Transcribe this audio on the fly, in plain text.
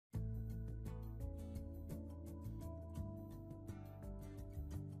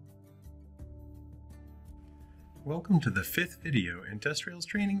Welcome to the 5th video in TestRail's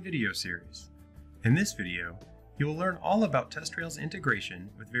training video series. In this video, you will learn all about TestRail's integration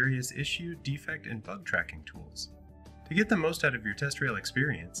with various issue, defect, and bug tracking tools. To get the most out of your TestRail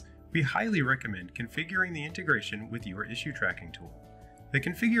experience, we highly recommend configuring the integration with your issue tracking tool. The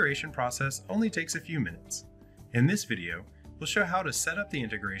configuration process only takes a few minutes. In this video, we'll show how to set up the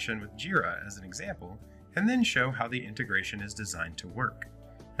integration with Jira as an example, and then show how the integration is designed to work.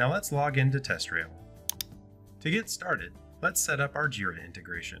 Now let's log into TestRail. To get started, let's set up our Jira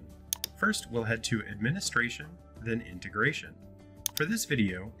integration. First, we'll head to Administration, then Integration. For this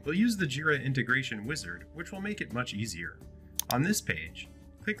video, we'll use the Jira integration wizard, which will make it much easier. On this page,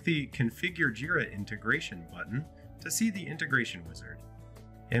 click the Configure Jira Integration button to see the integration wizard.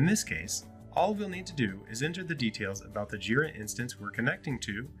 In this case, all we'll need to do is enter the details about the Jira instance we're connecting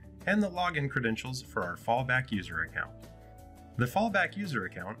to and the login credentials for our fallback user account. The fallback user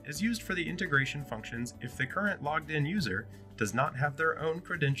account is used for the integration functions if the current logged-in user does not have their own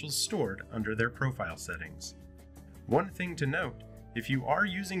credentials stored under their profile settings. One thing to note, if you are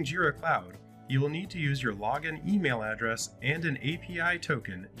using Jira Cloud, you will need to use your login email address and an API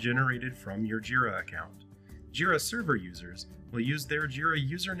token generated from your Jira account. Jira server users will use their Jira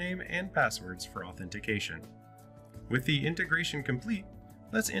username and passwords for authentication. With the integration complete,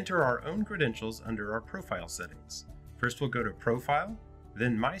 let's enter our own credentials under our profile settings. First, we'll go to Profile,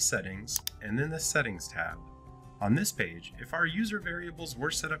 then My Settings, and then the Settings tab. On this page, if our user variables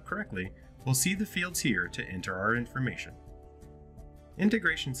were set up correctly, we'll see the fields here to enter our information.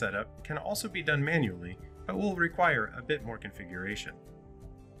 Integration setup can also be done manually, but will require a bit more configuration.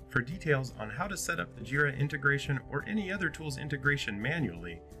 For details on how to set up the Jira integration or any other tool's integration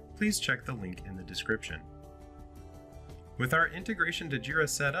manually, please check the link in the description. With our integration to Jira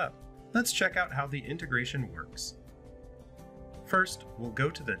set up, let's check out how the integration works. First, we'll go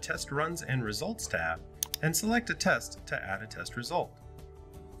to the Test Runs and Results tab and select a test to add a test result.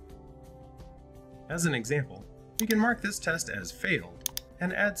 As an example, we can mark this test as failed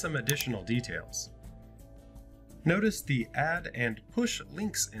and add some additional details. Notice the Add and Push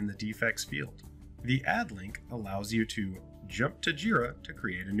links in the Defects field. The Add link allows you to jump to Jira to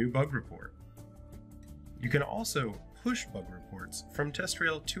create a new bug report. You can also push bug reports from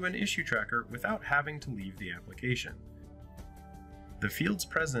TestRail to an issue tracker without having to leave the application. The fields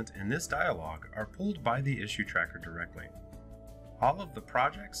present in this dialog are pulled by the issue tracker directly. All of the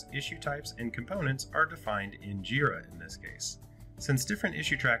projects, issue types, and components are defined in Jira in this case. Since different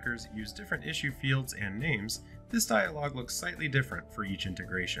issue trackers use different issue fields and names, this dialog looks slightly different for each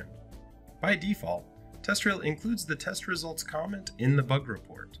integration. By default, TestRail includes the test results comment in the bug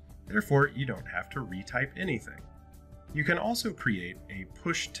report, therefore you don't have to retype anything. You can also create a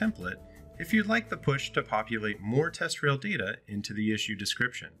push template if you'd like the push to populate more TestRail data into the issue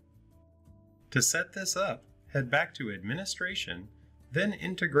description. To set this up, head back to Administration, then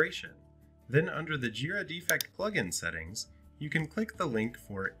Integration. Then under the Jira Defect plugin settings, you can click the link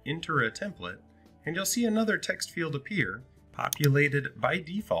for Enter a Template, and you'll see another text field appear, populated by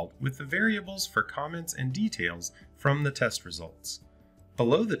default with the variables for comments and details from the test results.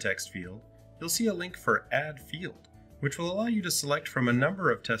 Below the text field, you'll see a link for Add Field, which will allow you to select from a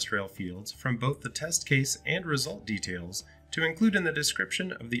number of TestRail fields from both the test case and result details to include in the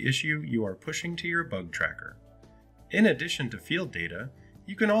description of the issue you are pushing to your bug tracker. In addition to field data,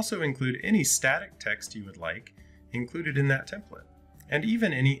 you can also include any static text you would like included in that template, and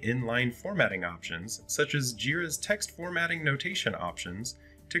even any inline formatting options, such as Jira's text formatting notation options,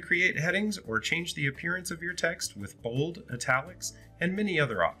 to create headings or change the appearance of your text with bold, italics, and many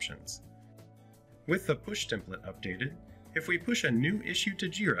other options. With the push template updated, if we push a new issue to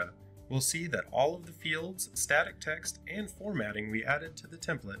Jira, we'll see that all of the fields, static text, and formatting we added to the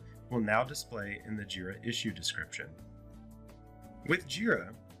template will now display in the Jira issue description. With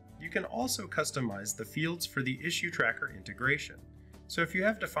Jira, you can also customize the fields for the issue tracker integration. So if you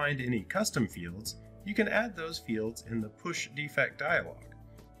have defined any custom fields, you can add those fields in the Push Defect dialog.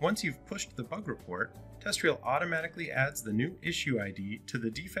 Once you've pushed the bug report, TestRail automatically adds the new issue ID to the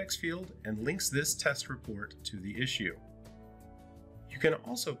defects field and links this test report to the issue. You can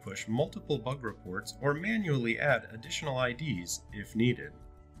also push multiple bug reports or manually add additional IDs if needed.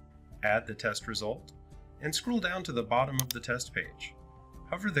 Add the test result and scroll down to the bottom of the test page.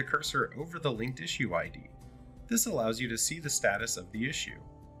 Hover the cursor over the linked issue ID. This allows you to see the status of the issue.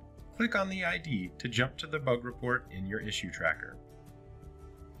 Click on the ID to jump to the bug report in your issue tracker.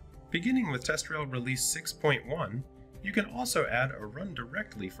 Beginning with TestRail Release 6.1, you can also add a run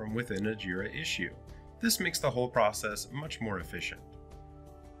directly from within a Jira issue. This makes the whole process much more efficient.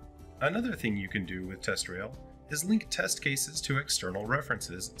 Another thing you can do with TestRail is link test cases to external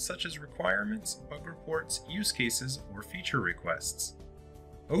references such as requirements, bug reports, use cases, or feature requests.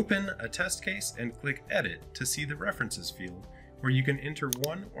 Open a test case and click Edit to see the References field, where you can enter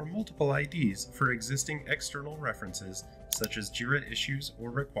one or multiple IDs for existing external references such as Jira issues or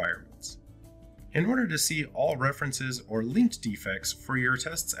requirements. In order to see all references or linked defects for your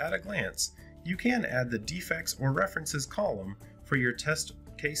tests at a glance, you can add the Defects or References column for your test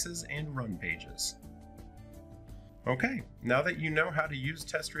cases and run pages. Okay, now that you know how to use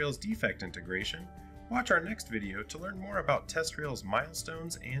TestRail's defect integration, watch our next video to learn more about TestRail's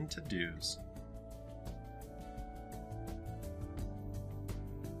milestones and to-dos.